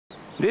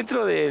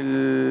Dentro de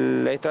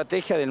la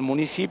estrategia del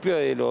municipio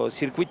de los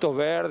circuitos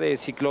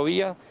verdes,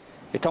 ciclovías,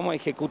 estamos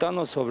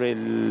ejecutando sobre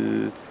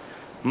el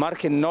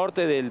margen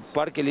norte del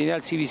Parque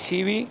Xibi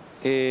Xibi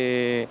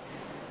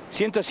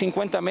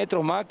 150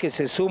 metros más que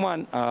se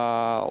suman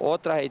a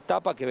otras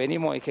etapas que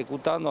venimos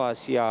ejecutando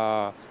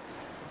hacia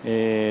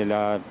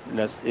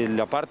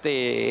la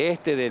parte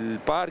este del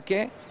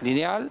parque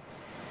lineal.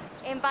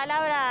 En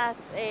palabras,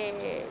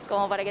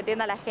 como para que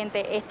entienda la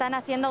gente, ¿están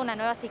haciendo una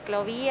nueva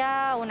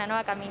ciclovía, una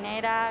nueva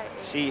caminera?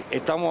 Sí,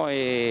 estamos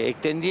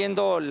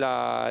extendiendo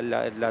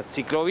las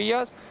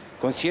ciclovías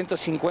con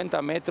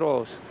 150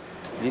 metros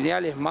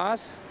lineales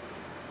más.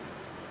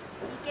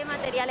 ¿Y qué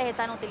materiales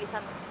están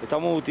utilizando?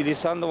 Estamos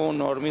utilizando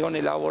un hormigón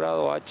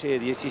elaborado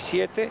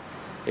H17,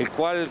 el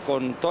cual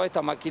con toda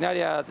esta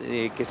maquinaria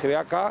que se ve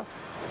acá,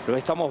 lo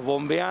estamos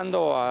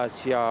bombeando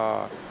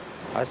hacia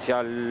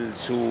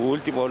su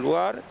último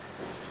lugar.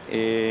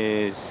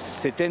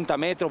 70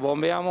 metros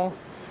bombeamos.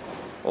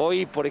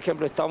 Hoy, por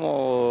ejemplo,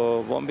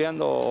 estamos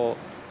bombeando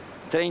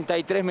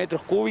 33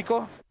 metros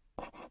cúbicos.